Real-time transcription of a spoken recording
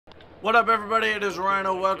What up, everybody? It is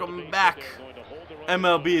Rhino. Welcome back.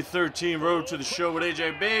 MLB 13 Road to the Show with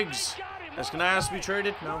AJ Biggs. Can I ask to be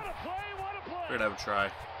traded? No. Figured I would try.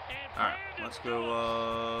 Alright, let's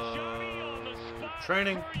go,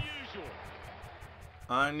 training.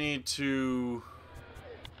 I need to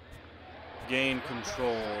gain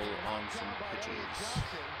control on some pitches.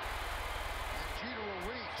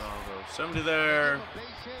 So I'll go 70 there.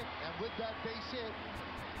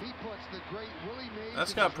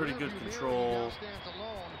 That's got pretty good control.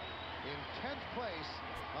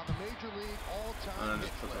 And then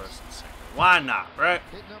just put the rest in second. Why not, right?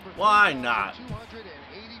 Why not?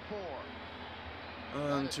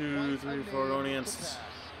 1, 2, 3, 4, going against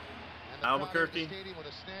Albuquerque.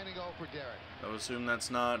 I would assume that's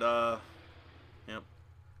not, yep.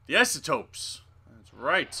 The Isotopes. That's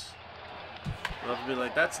right. We'll have to be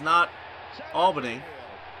like, that's not Albany.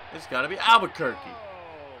 It's got to be Albuquerque.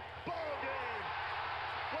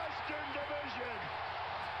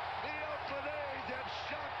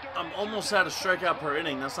 I'm almost at a strikeout per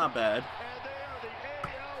inning. That's not bad.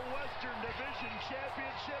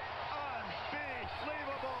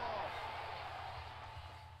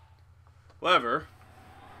 However,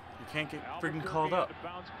 you can't get freaking called up.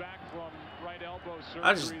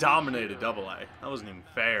 I just dominated Double-A. That wasn't even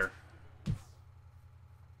fair.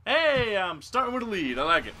 Hey, I'm starting with a lead. I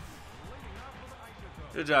like it.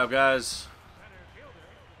 Good job, guys.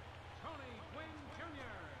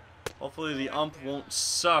 Hopefully the ump won't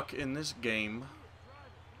suck in this game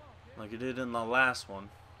like it did in the last one.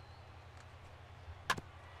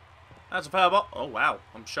 That's a foul ball. Oh, wow.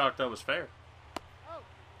 I'm shocked that was fair.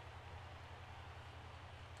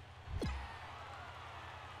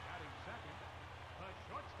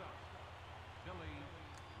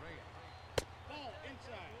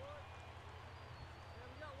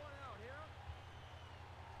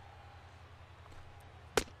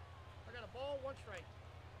 One strike.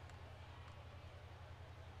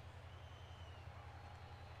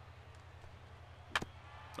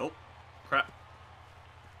 Oh, crap.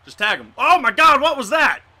 Just tag him. Oh my god, what was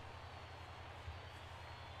that?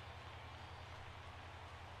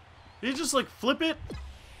 Did he just like flip it?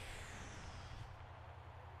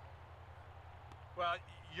 Well,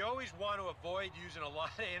 you always want to avoid using a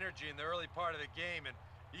lot of energy in the early part of the game, and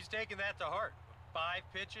he's taking that to heart. 5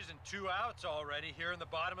 pitches and 2 outs already here in the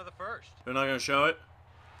bottom of the first. You're not going to show it?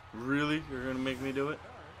 Really? You're going to make me do it?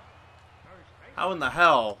 How in the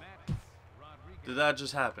hell did that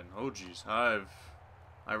just happen? Oh, jeez. I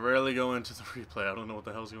rarely go into the replay. I don't know what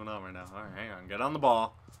the hell's going on right now. All right, hang on. Get on the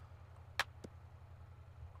ball.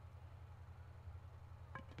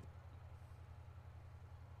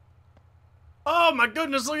 Oh, my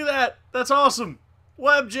goodness. Look at that. That's awesome.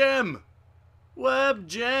 Web gem. Web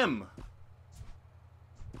gem.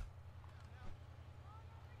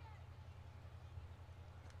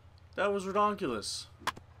 That was ridiculous.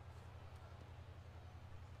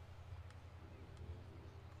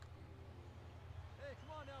 Hey,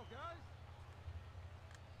 come on now,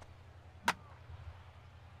 guys.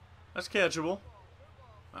 That's catchable.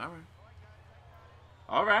 All right.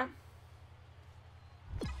 All right.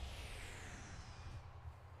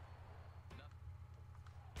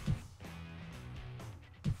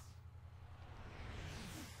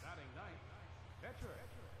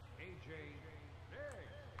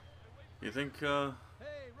 You think, Hey,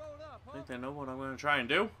 roll up, huh? think they know what I'm going to try and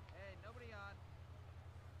do? Hey, nobody on.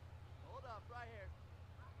 Hold up, right here.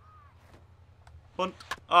 Bunt.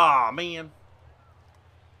 Aw, oh, man.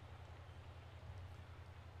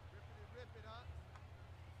 Rip it, huh?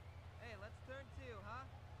 Hey, let's turn 2, huh?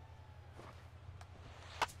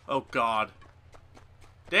 Oh, God.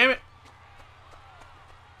 Damn it.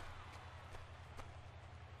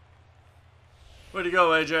 Way to go,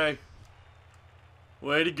 AJ.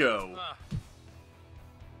 Way to go.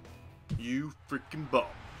 You freaking bum.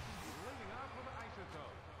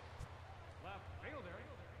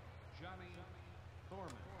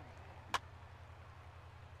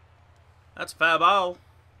 That's a foul ball.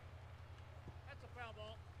 That's a foul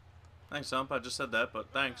ball. Thanks, ump. I just said that, but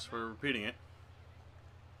thanks for repeating it.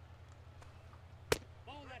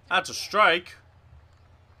 That's a strike.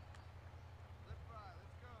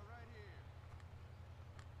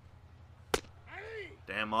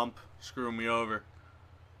 Damn, ump. Screwing me over.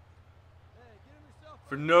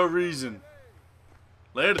 For no reason.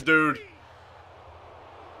 Later, dude.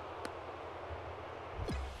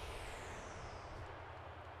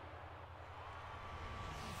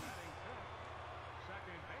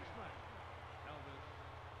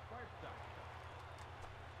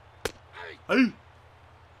 Hey!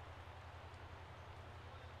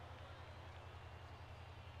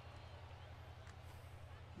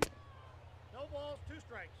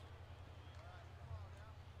 strikes.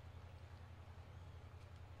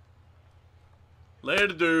 Later,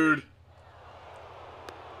 dude.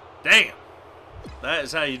 Damn. That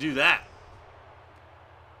is how you do that.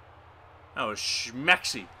 That was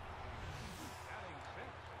schmexy. Batting six,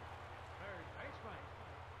 third baseman,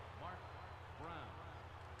 Mark Brown.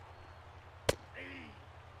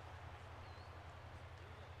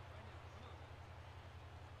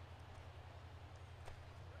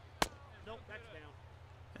 Nope, that's down.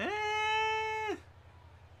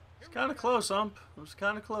 It's kind of close, Ump. It was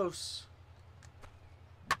kind of close.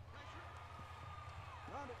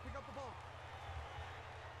 Round it, pick up the ball.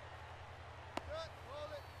 Good,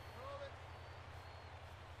 hold it, hold it.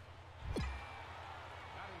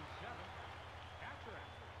 Batting seven, catcher,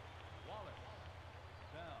 Wallace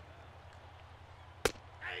Bell.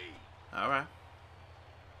 All right.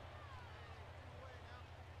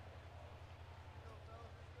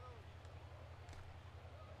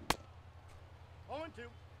 Oh, and two.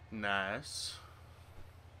 Nice.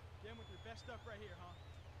 Jim with your best stuff right here, huh?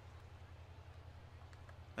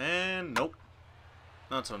 And nope.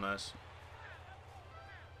 Not so nice.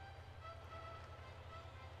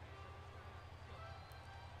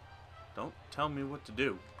 Don't tell me what to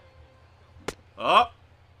do. Oh!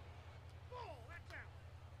 Oh, that's out.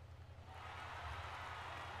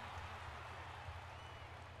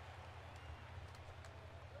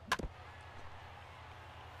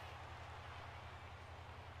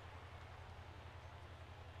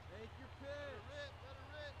 Take your pitch. Let her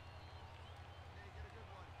rip. Hey, get a good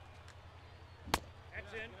one.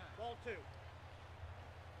 That's in. Ball two.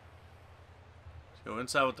 Let's go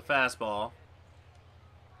inside with the fastball.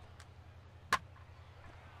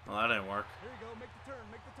 Well, that didn't work. Here you go, make the turn,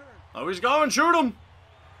 make the turn. Oh, he's going, shoot him!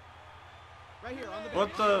 Right here on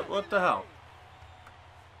the What the hell?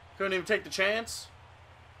 Couldn't even take the chance?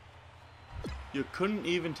 You couldn't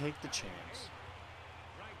even take the chance.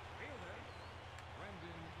 Right fielder,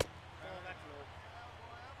 Brendan. Oh, that's low.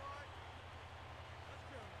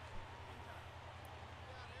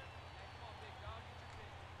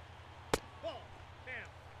 Ball, down.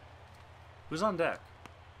 Who's on deck?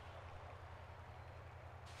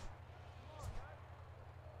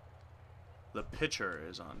 The pitcher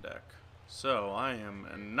is on deck. So I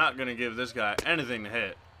am not going to give this guy anything to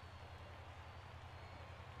hit.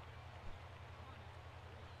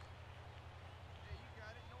 Hey, you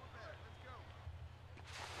got it, no one better. Let's go.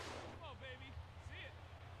 Come on, baby. See it.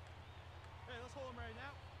 Hey, let's hold him right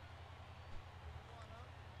now.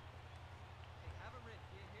 Hey, have a rip,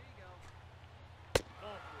 kid. Here you go.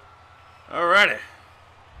 Ball four. Alrighty.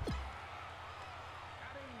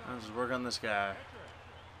 Batting Let's work on this guy. catcher,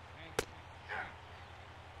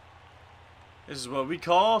 This is what we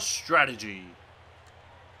call strategy.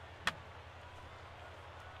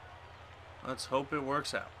 Let's hope it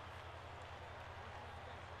works out.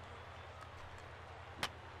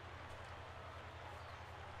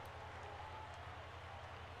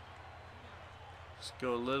 Let's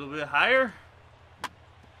go a little bit higher.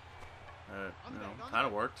 Kind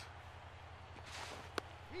of worked.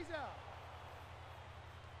 He's out.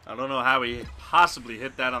 I don't know how he possibly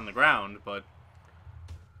hit that on the ground, but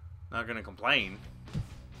not gonna complain.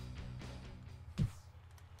 now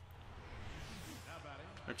batting,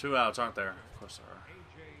 There are 2 outs, aren't there? Of course there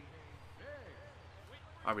AJ Big.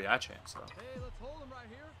 are. RBI chance though. Hey, let's hold him right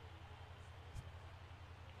here.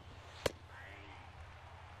 Hey,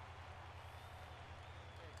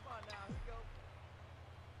 come on now, here you go.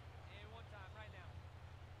 And one time, right now.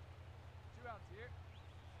 2 outs here.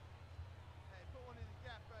 Hey, put one in the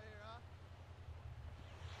gap right here, huh?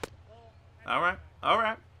 Ball. All right, all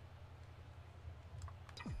right.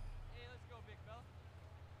 Hey, let's go, big fella.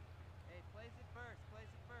 Hey, place it first, place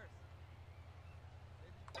it first.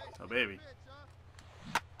 Oh baby.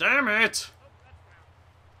 Damn it!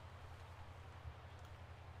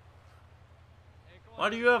 Hey, come on. Why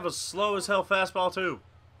do you have a slow as hell fastball too?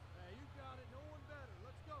 Hey, you got it. No one better.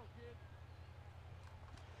 Let's go, kid.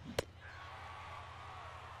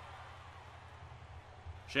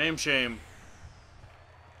 Shame, shame.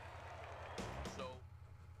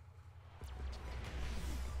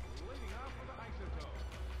 Leading off with the isotope.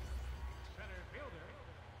 Center fielder,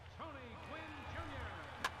 Tony Gwynn Jr.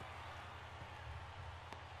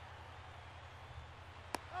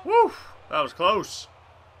 Woo! That was close.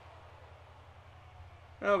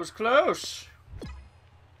 That was close.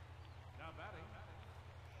 Now batting,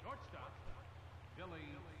 shortstop, Billy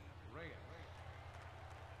Reyes.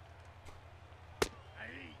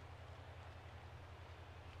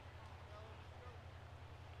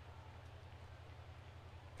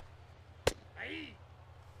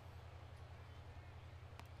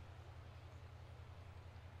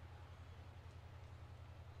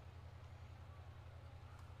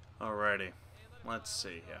 Alrighty. Let's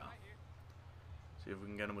see here. See if we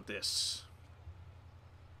can get him with this.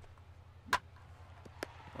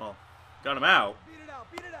 Well, got him out. Beat it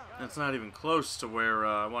out, beat it out. That's not even close to where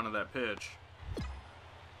I wanted that pitch. Now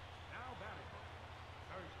batting.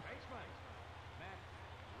 First baseman, Matt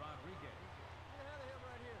Rodriguez. Get ahead of him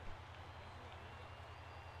right here.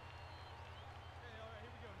 Okay, all right,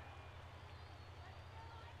 here we go now.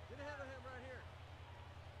 Get ahead of him right here.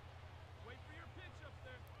 Wait for your pitch up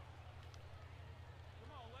there.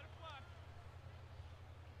 Come on, let it fly.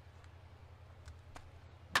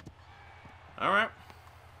 All right.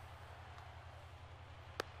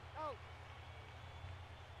 Out.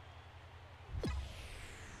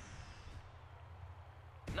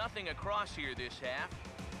 Nothing across here this half.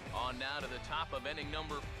 On now to the top of inning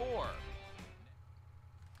number 4.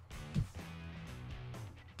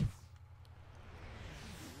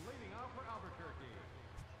 Leading off for Albuquerque.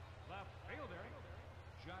 Left fielder,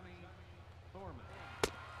 Johnny Thorman.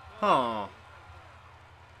 Huh.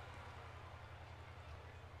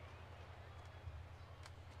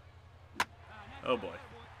 Oh boy.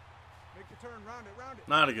 Make the turn, round it, round it.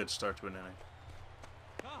 Not a good start to an inning.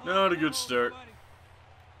 Not a good start.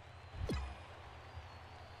 The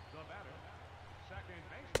batter, second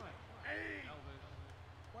baseman, Elvis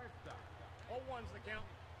Huerta. 0-1's the count.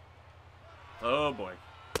 Oh boy.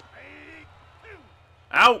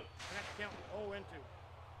 Out! And that's count 0-2.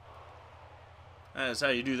 That's how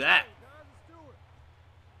you do that. Guys, let's do it.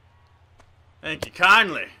 Thank you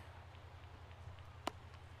kindly.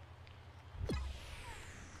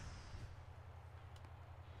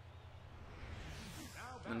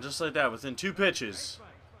 And just like that, within 2 pitches,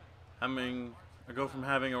 I go from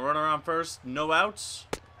having a runner on first, no outs,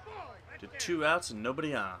 to 2 outs and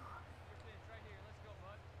nobody on.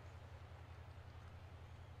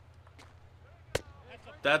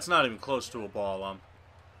 That's not even close to a ball.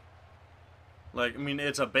 Like, I mean,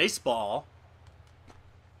 it's a baseball.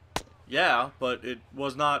 Yeah, but it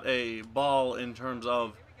was not a ball in terms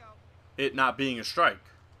of it not being a strike,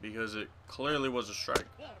 because it clearly was a strike.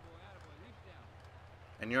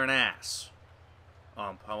 And you're an ass.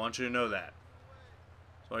 I want you to know that.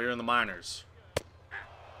 That's why you're in the minors.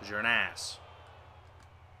 Because you're an ass.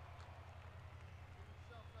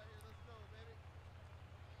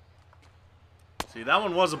 See, that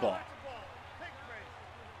one was a ball.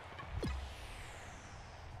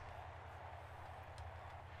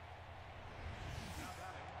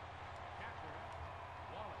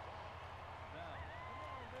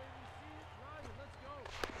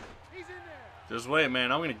 He's in there. Just wait,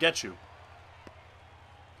 man. I'm going to get you.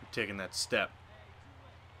 Keep taking that step.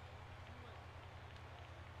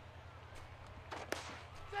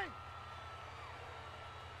 Sing.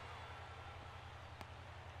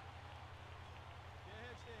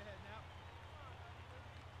 Stay ahead now.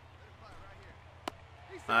 Let it fly right here.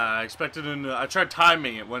 He's I expected him to... I tried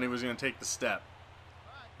timing it when he was going to take the step.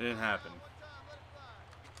 It didn't happen. one time, let it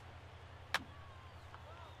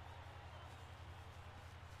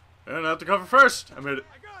fly. And I have to cover first. I made it.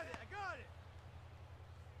 I got it, I got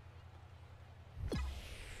it.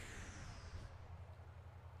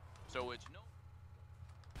 So it's no.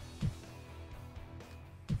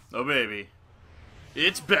 Oh, baby.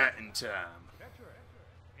 It's batting time. Catcher,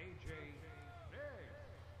 A.J. Bears.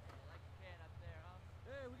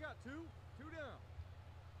 Hey, we got two down.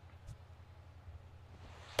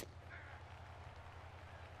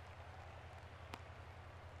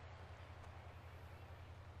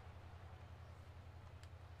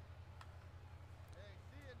 Hey,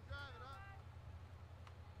 see it and drive it, huh?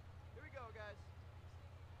 Here we go, guys.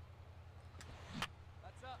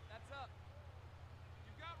 That's up, that's up.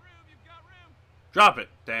 You've got room, you've got room. Drop it.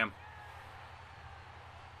 Damn.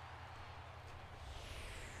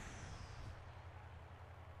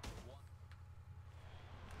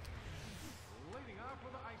 Leading off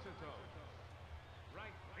for the Isotopes.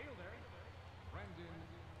 Right fielder, Brendan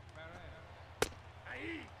Perez.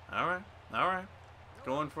 All right. All right.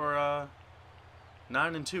 Going for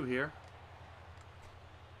 9 and 2 here.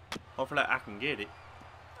 Hopefully I can get it.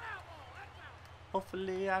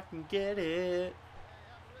 Hopefully I can get it.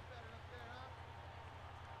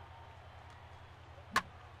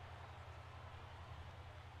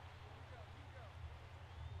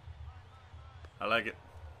 I like it.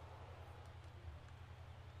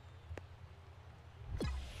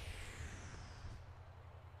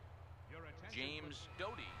 Your attention James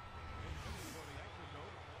Doty. for the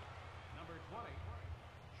Isotopes. Number 20,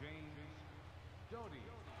 James Doty.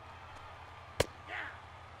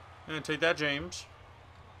 And take that, James.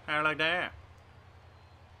 How you like that?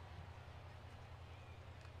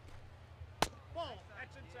 Ball,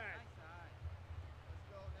 that's inside. Let's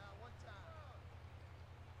go now.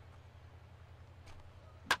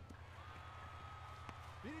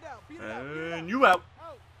 And you out.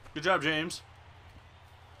 Good job, James.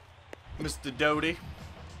 Mr. Doty. Center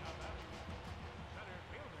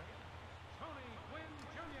fielder, Tony Gwynn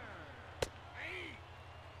Jr.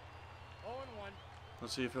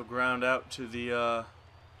 Let's see if he'll ground out to the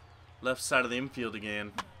left side of the infield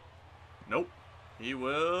again. Nope. He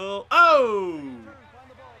will. Oh!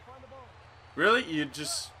 Really?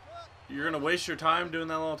 You're gonna waste your time doing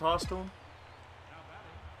that little toss to him? Now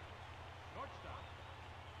batting, shortstop,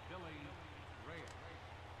 Billy Reyes.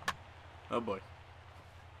 Oh boy.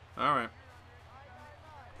 All right.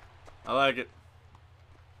 I like it.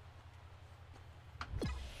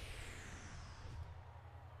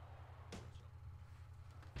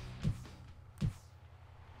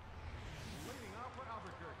 Leading off for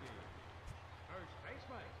Albuquerque, first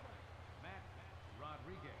baseman, Matt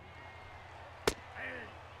Rodriguez.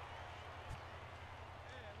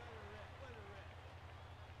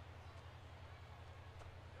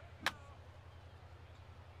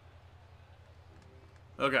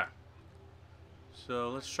 Okay. So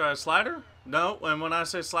let's try a slider. No, and when I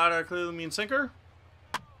say slider, I clearly mean sinker.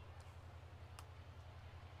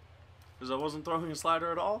 Because I wasn't throwing a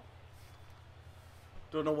slider at all.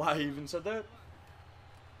 Don't know why I even said that.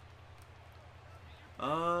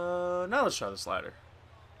 Now let's try the slider.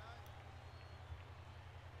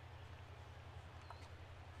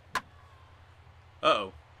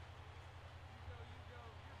 Uh-oh.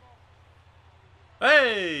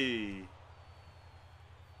 Hey!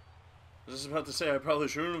 I was just about to say I probably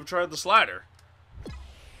shouldn't have tried the slider.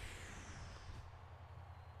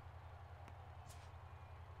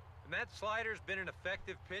 And that slider's been an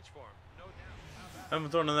effective pitch for him, no doubt. I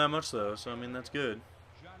haven't thrown it that much though, so I mean that's good.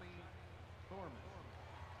 Johnny Thorman.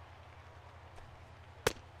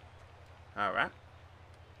 All right.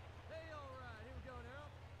 Hey, all right. Here we go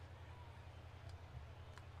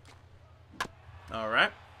now. All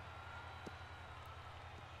right.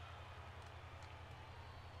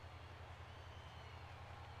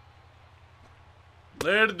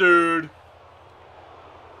 Later, dude.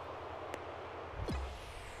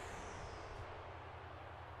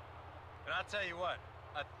 And I'll tell you what,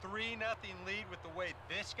 a 3-0 lead with the way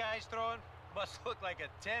this guy's throwing must look like a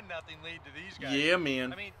 10-0 lead to these guys. Yeah,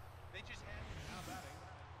 man. I mean, they just had... Now batting,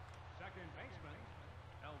 second baseman,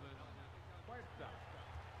 Elvis Puerta.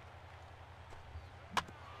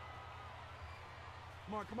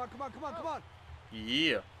 Come on, come on, come on, come on, come on.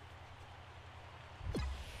 Yeah.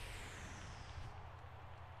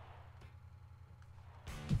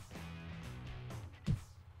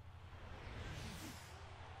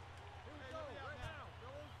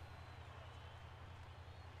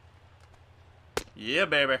 Yeah,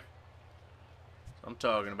 baby. That's what I'm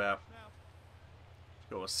talking about.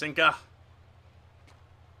 Let's go with sinker.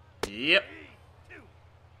 Yep.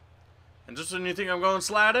 And just when you think I'm going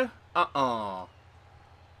slider, fastball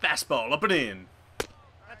up and in.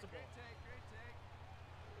 That's a ball. Great take.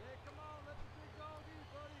 Hey, come on, let the big dog eat,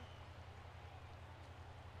 buddy.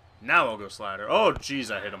 Now I'll go slider. Oh,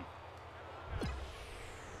 jeez, I hit him.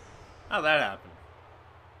 How'd that happen?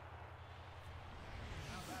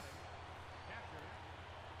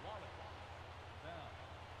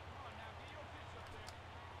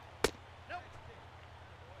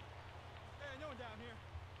 Hey, no one down here.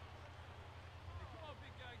 Hey, come on,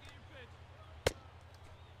 big guy, get your pitch.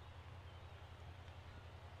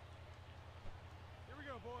 Here we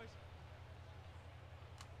go, boys.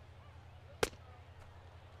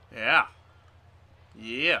 Yeah.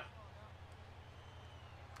 Yeah.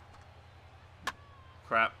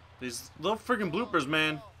 Crap. These little freaking bloopers,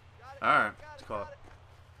 man. Alright, let's call it.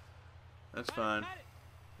 That's fine. Got it.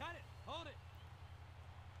 Got it. Hold it.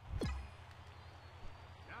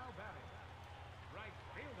 Now batting, right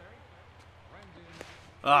fielder, Brendan.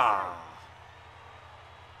 Ah.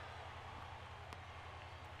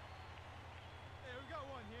 Hey, we got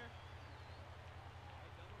one here.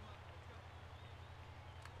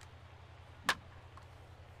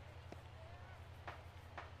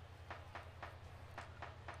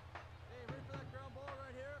 Hey, ready for that ground ball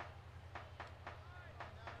right here?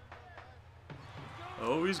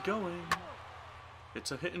 Oh, he's going.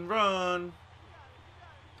 It's a hit and run.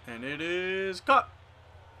 And it is caught.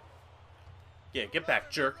 Yeah, get back,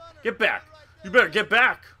 jerk. Get back. You better get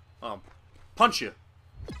back. Punch you.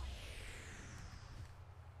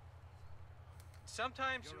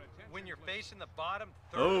 Sometimes when you're facing the bottom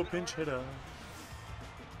third Oh, of the pinch order, hitter. Number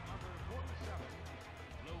 47,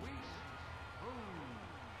 Luis Boone.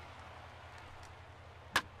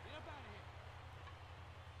 Get up out of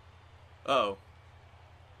here. Uh-oh.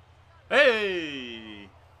 Hey!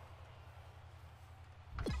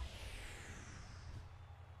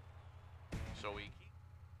 So he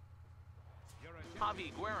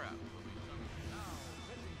Javi Guerra. Now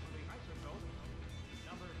pitching for the Isotopes,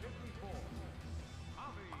 number 54,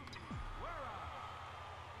 Javi Guerra.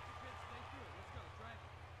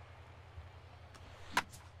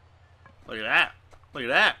 Look at that. Look at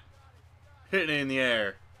that. Hitting it in the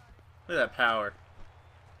air. Look at that power.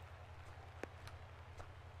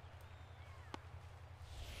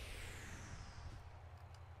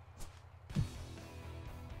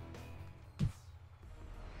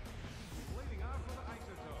 Leading off for the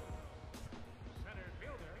Isotopes, center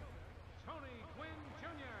fielder, Tony Quinn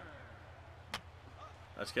Jr.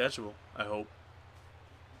 That's catchable, I hope.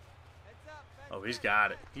 Oh, he's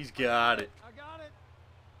got it. He's got it. I got it.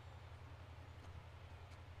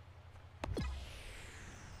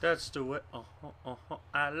 That's the way.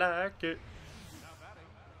 I like it. Now batting,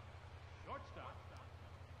 shortstop,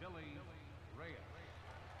 Billy Reyes.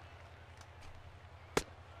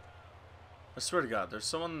 I swear to God, there's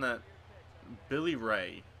someone that Billy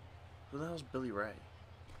Ray. Who the hell's Billy Ray?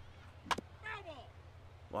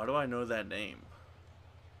 Why do I know that name?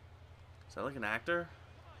 Is that like an actor?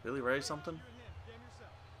 Billy Ray something?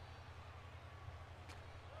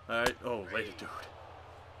 Alright, oh, later, dude.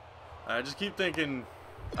 I just keep thinking,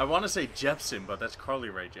 I want to say Jepsen, but that's Carly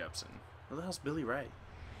Rae Jepsen. Who the hell's Billy Ray?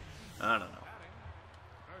 I don't know.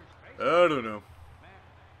 I don't know.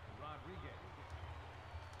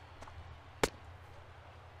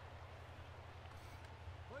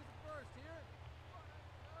 Where's the first here?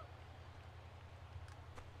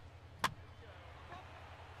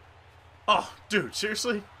 Oh, dude,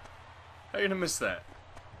 seriously? How are you gonna miss that?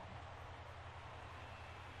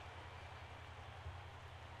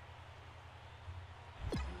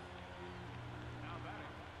 Now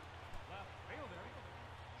batting, left fielder,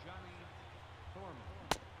 Johnny Thorman.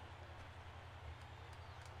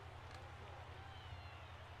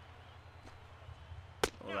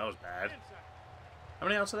 Oh, that was bad. How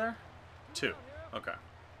many outs are there? 2. Okay.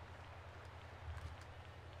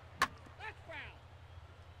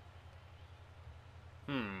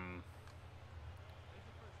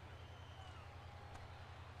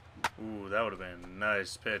 Ooh, that would have been a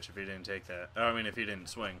nice pitch if he didn't take that. Oh, I mean, if he didn't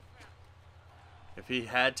swing. If he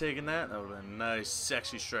had taken that, that would have been a nice,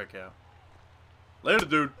 sexy strikeout. Later,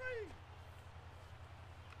 dude.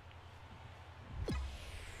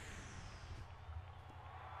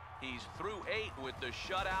 He's through 8 with the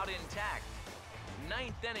shutout intact.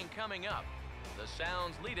 9th inning coming up. The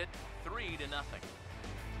Sounds lead it 3-0. Now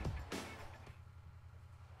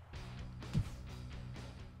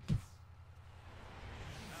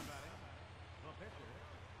batting, the pitcher,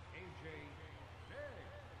 A.J. Big.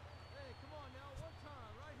 Hey, come on now, one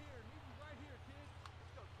time, right here. Need you right here, kid.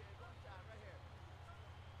 Let's go, kid. One time, right here.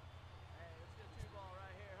 Hey, let's get 2 ball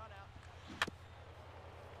right here. Hunt out.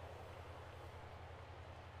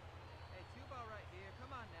 Hey, 2 ball right here.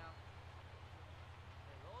 Come on now.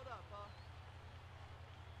 Hey, roll it up, huh?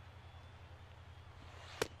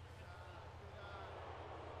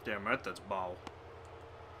 Damn right, that's ball.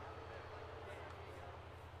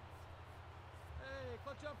 Hey,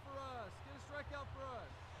 clutch up for us. Get a strikeout for us.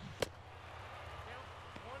 Count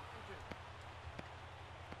 1 and 2.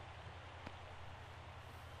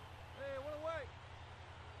 Hey, one away.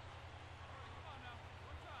 Come on now,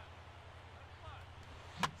 one time.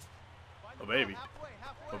 Oh, baby. Halfway,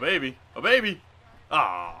 halfway. Oh, baby. Oh, baby.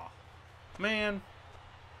 Aw. Man.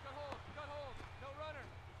 Cut hold, no runner.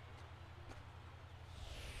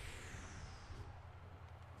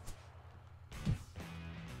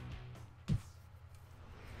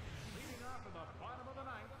 Leading off in the bottom of the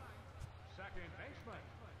 9th, second baseman,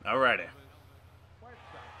 Alrighty.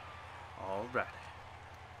 shortstop. Alrighty.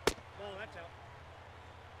 Oh, that's out.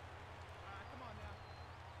 All right, come on now.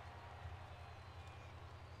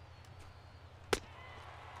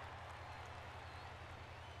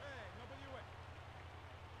 Hey, nobody away.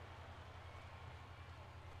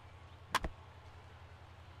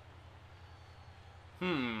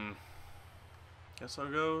 Guess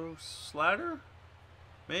I'll go slider?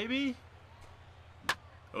 Maybe?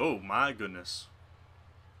 Oh my goodness.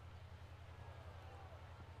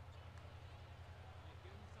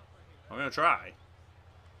 I'm gonna try.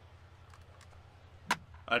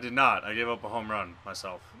 I did not. I gave up a home run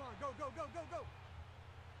myself. Come on, go, go, go, go, go.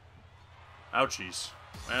 Ouchies.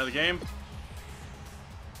 Man of the game?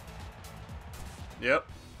 Yep.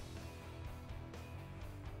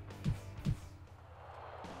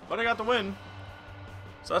 But I got the win.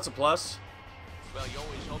 So that's a plus. Well, you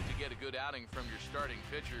always hope to get a good outing from your starting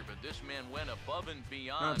pitcher, but this man went above and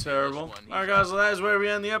beyond. Not in this terrible. one. Alright guys, well that is where we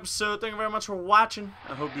end the episode. Thank you very much for watching.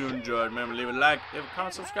 I hope you enjoyed. Remember, leave a like, leave a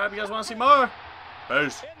comment, subscribe if you guys want to see more.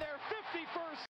 Peace. In there